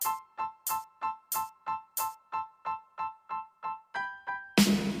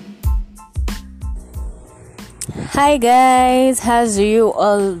Hi guys, how's you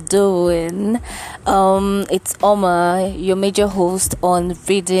all doing? It's Oma, your major host on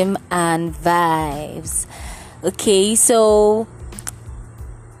Rhythm and Vibes. Okay, so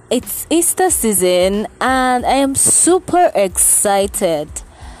it's Easter season and I am super excited.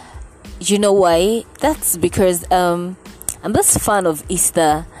 You know why? That's because I'm just fan of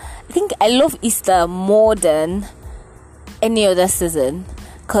Easter. I think I love Easter more than any other season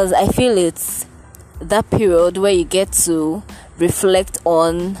because I feel it's that period where you get to reflect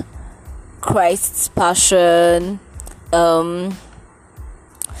on Christ's passion, the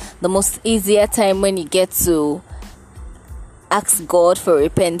most easier time when you get to ask God for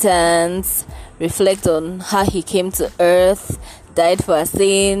repentance, reflect on how he came to earth, died for our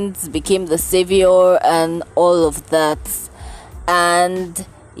sins, became the savior, and all of that. And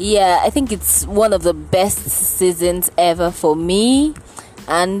yeah, I think it's one of the best seasons ever for me.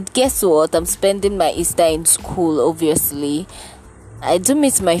 And guess what? I'm spending my Easter in school, obviously. I do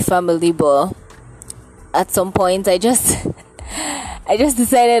miss my family, but at some point I just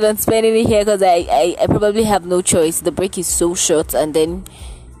decided on spending it here because I probably have no choice. The break is so short and then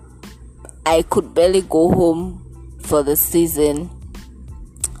I could barely go home for the season.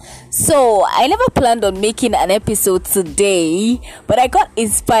 So I never planned on making an episode today, but I got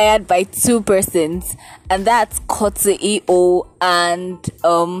inspired by two persons, and that's Kotze EO and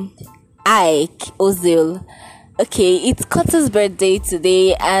Ike Ozil. Okay, it's Kotze's birthday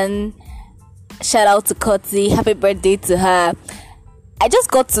today, and shout out to Kotze, happy birthday to her. I just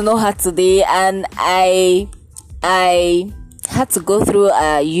got to know her today, and I had to go through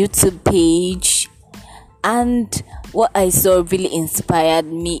a YouTube page, and what I saw really inspired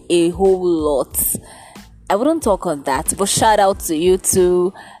me a whole lot. I wouldn't talk on that, but shout out to you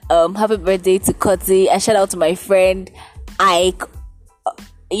too. Happy birthday to Kotze, and shout out to my friend Ike.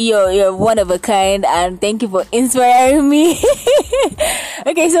 You're one of a kind, and thank you for inspiring me.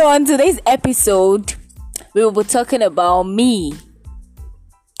 Okay, so on today's episode, we will be talking about me.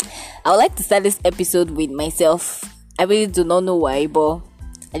 I would like to start this episode with myself. I really do not know why, but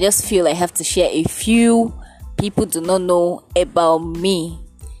I just feel I have to share a few people do not know about me.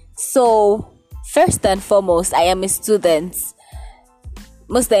 So first and foremost, I am a student.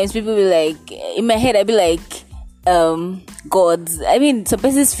 Most times people be like, in my head I be like, God, I mean, some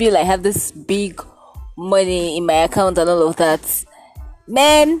persons feel I have this big money in my account and all of that.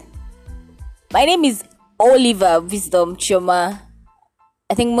 Man, my name is Oliver Wisdom Chioma.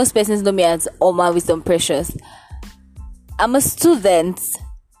 I think most persons know me as Oma Wisdom Precious. I'm a student,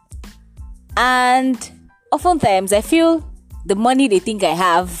 and oftentimes I feel the money they think I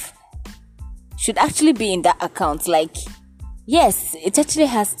have should actually be in that account. Like, yes, it actually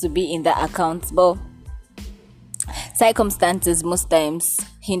has to be in that account, but circumstances most times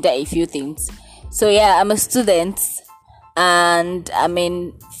hinder a few things. So yeah, I'm a student and I'm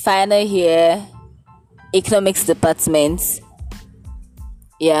in final year economics department.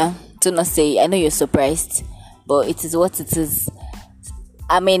 Yeah, do not say, I know you're surprised, but it is what it is.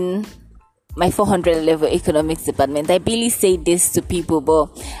 I'm in my 400 level economics department. I barely say this to people, but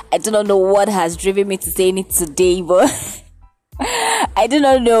I do not know what has driven me to saying it today, but I do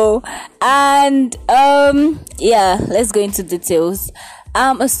not know. And yeah, let's go into details.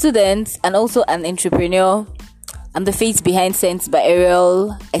 I'm a student and also an entrepreneur. I'm the face behind Scents by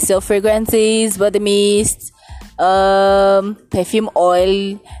Ariel. I sell fragrances, body mist, perfume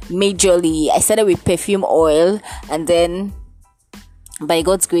oil. Majorly, I started with perfume oil, and then by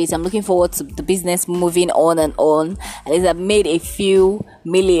God's grace, I'm looking forward to the business moving on and on. At least I've made a few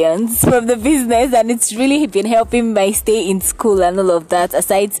millions from the business, and it's really been helping my stay in school and all of that,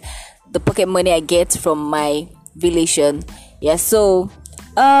 aside the pocket money I get from my relation. Yeah, so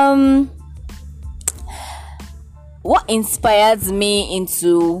what inspires me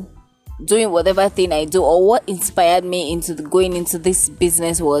into doing whatever thing I do, or what inspired me into going into this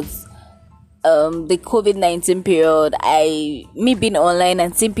business was the COVID-19 period. Me being online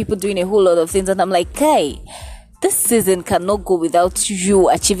and seeing people doing a whole lot of things, and I'm like, hey, this season cannot go without you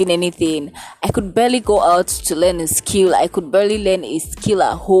achieving anything. I could barely go out to learn a skill. I could barely learn a skill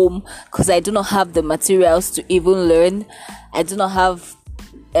at home because I do not have the materials to even learn. I do not have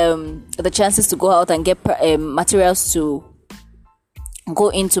the chances to go out and get materials to go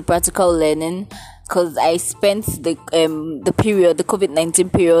into practical learning, because I spent the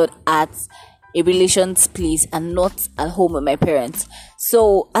COVID-19 period at a relation's place and not at home with my parents.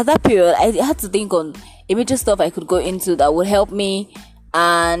 So at that period, I had to think on immediate stuff I could go into that would help me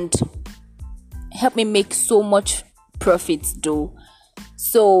and help me make so much profit though.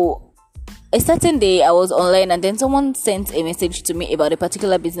 So a certain day I was online and then someone sent a message to me about a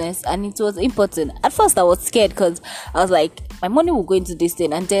particular business and it was important. At first I was scared because I was like, my money will go into this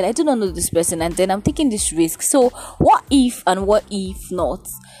thing and then I do not know this person and then I'm taking this risk. So what if and what if not?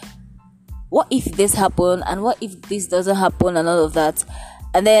 What if this happen and what if this doesn't happen and all of that?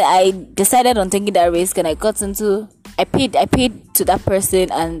 And then I decided on taking that risk and I paid to that person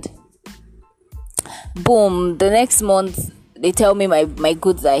and boom, the next month they tell me my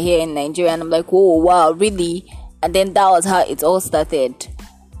goods are here in Nigeria and I'm like, oh wow, really? And then that was how it all started.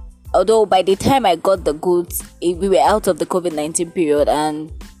 Although by the time I got the goods, we were out of the COVID-19 period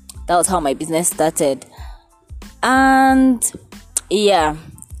and that was how my business started. And yeah,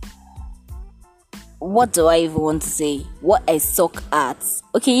 what do I even want to say? What I suck at?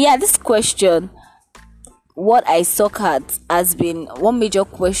 Okay, yeah, this question, what I suck at, has been one major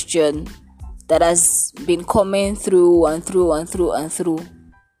question that has been coming through and through and through and through.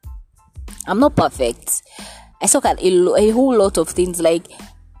 I'm not perfect. I suck at a whole lot of things. Like,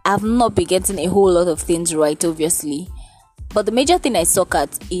 I've not been getting a whole lot of things right, obviously. But the major thing I suck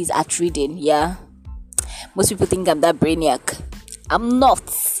at is at reading, yeah. Most people think I'm that brainiac. I'm not.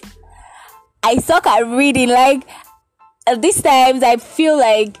 I suck at reading. Like, at these times, I feel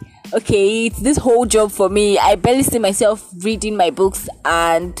like, okay, it's this whole job for me. I barely see myself reading my books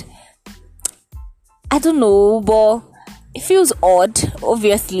and I don't know, but it feels odd,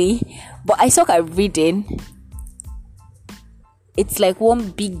 obviously. But I suck at reading. It's like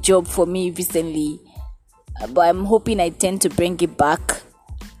one big job for me recently. But I'm hoping I tend to bring it back.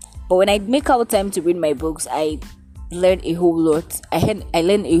 But when I make out time to read my books, I learn a whole lot. I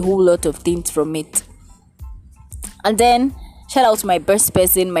learn a whole lot of things from it. And then, shout out to my best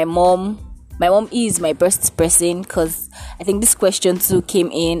person, my mom. My mom is my best person because I think this question too came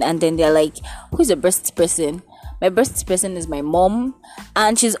in and then they're like, who's your best person? My best person is my mom,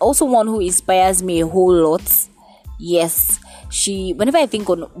 and she's also one who inspires me a whole lot. Yes, whenever I think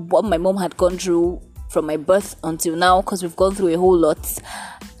on what my mom had gone through from my birth until now, because we've gone through a whole lot,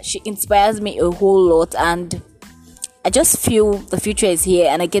 she inspires me a whole lot, and I just feel the future is here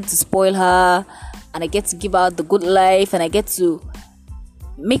and I get to spoil her and I get to give her the good life and I get to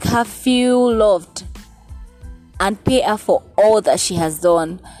make her feel loved and pay her for all that she has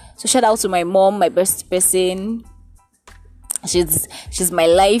done. So shout out to my mom, my best person. She's my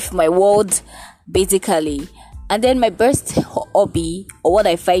life, my world, basically. And then my best hobby, or what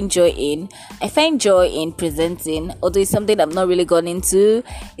I find joy in presenting. Although it's something I'm not really gone into.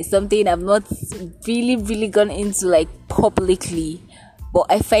 It's something I've not really gone into like publicly. But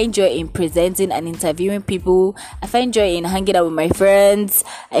I find joy in presenting and interviewing people. I find joy in hanging out with my friends.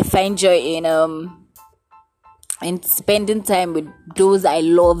 I find joy in spending time with those I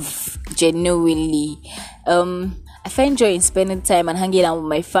love genuinely. I find joy in spending time and hanging out with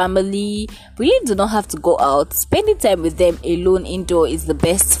my family. We really do not have to go out. Spending time with them alone indoor is the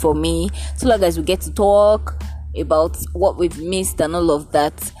best for me. So long as we get to talk about what we've missed and all of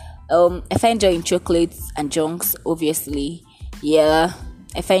that. I find joy in chocolates and junks, obviously. Yeah,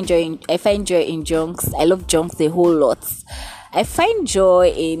 I find joy in junks. I love junks a whole lot. I find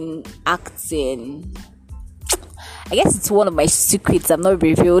joy in acting. I guess it's one of my secrets I've not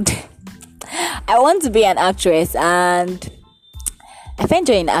revealed. I want to be an actress and I find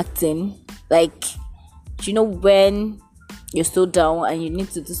joy in acting. Like, you know, when you're so down and you need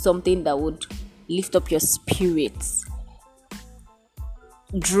to do something that would lift up your spirits.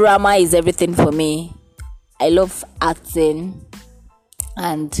 Drama is everything for me. I love acting.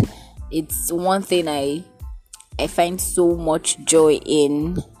 And it's one thing I find so much joy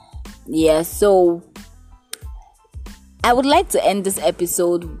in. Yeah, so I would like to end this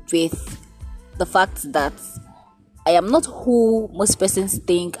episode with the fact that I am not who most persons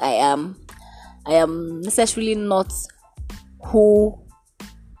think I am. I am necessarily not who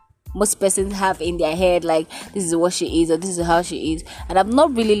most persons have in their head, like this is what she is or this is how she is. And I've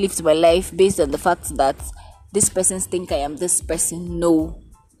not really lived my life based on the fact that this persons think I am this person. No.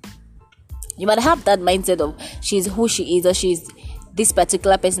 You might have that mindset of she's who she is or she's this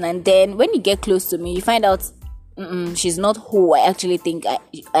particular person, and then when you get close to me, you find out she's not who I actually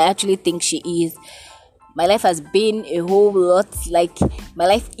think she is. My life has been a whole lot. Like, my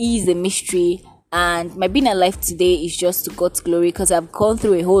life is a mystery, and my being alive today is just to God's glory because I've gone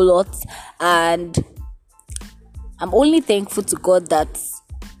through a whole lot, and I'm only thankful to God that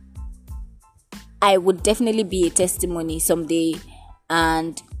I would definitely be a testimony someday,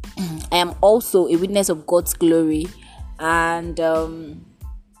 and I am also a witness of God's glory, and I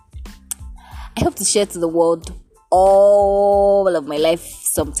hope to share to the world all of my life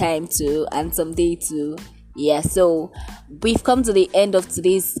sometime too, and someday too. Yeah, so we've come to the end of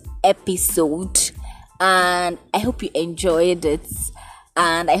today's episode, and I hope you enjoyed it,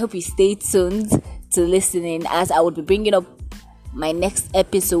 and I hope you stay tuned to listening, as I will be bringing up my next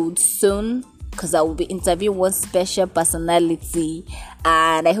episode soon, because I will be interviewing one special personality,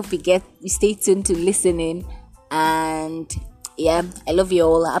 and I hope you stay tuned to listening. And yeah, I love you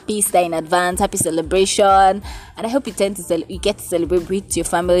all. Happy Easter in advance, happy celebration, and I hope you you get to celebrate with your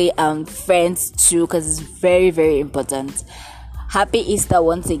family and friends too, because it's very, very important. Happy Easter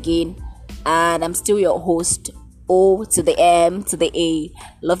once again, and I'm still your host, O to the M to the A.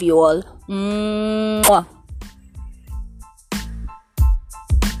 Love you all. Mwah.